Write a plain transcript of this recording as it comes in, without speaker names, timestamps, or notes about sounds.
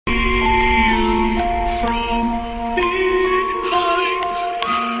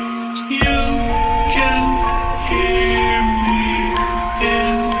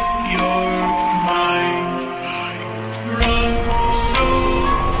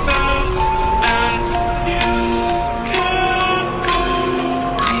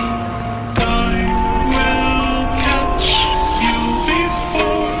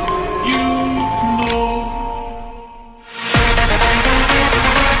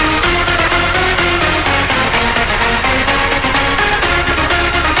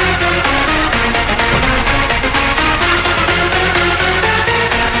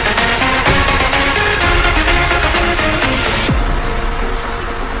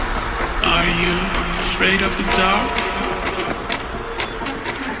you afraid of the dark?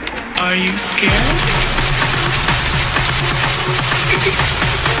 Are you scared?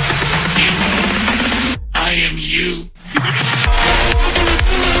 I am you.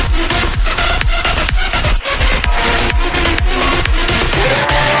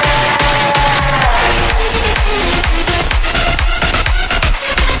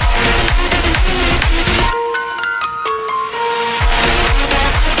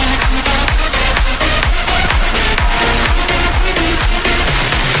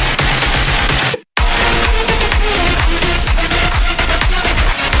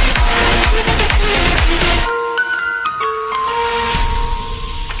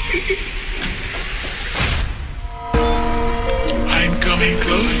 I'm coming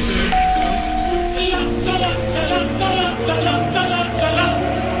closer.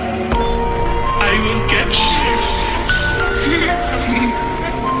 I will get you.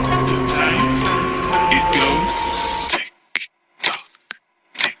 The time it goes tick tock,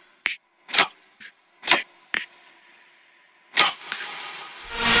 tick tock, tick tock.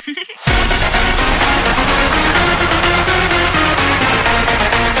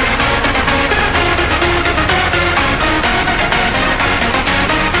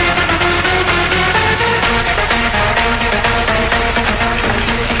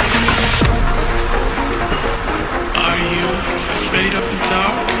 Afraid of the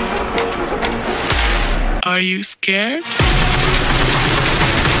dark? Are you scared?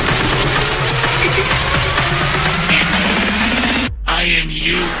 I am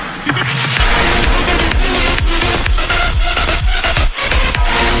you.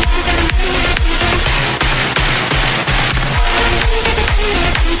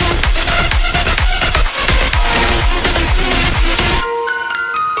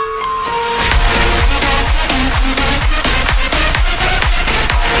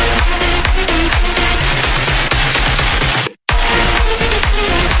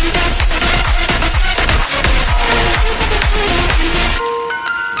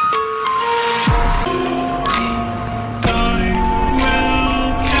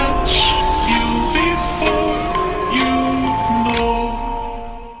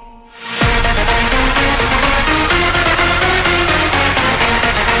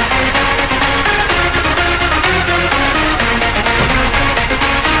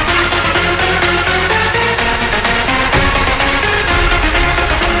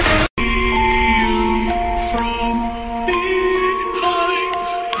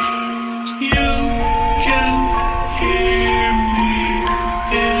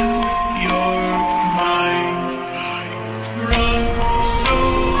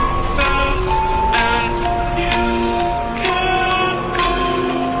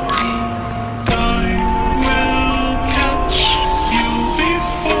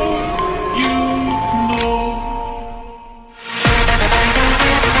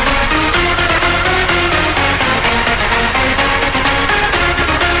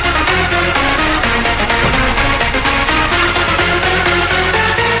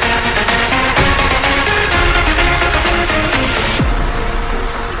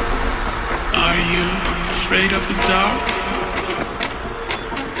 Afraid of the dark?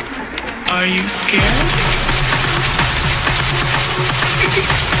 Are you scared?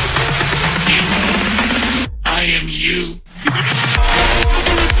 I am you.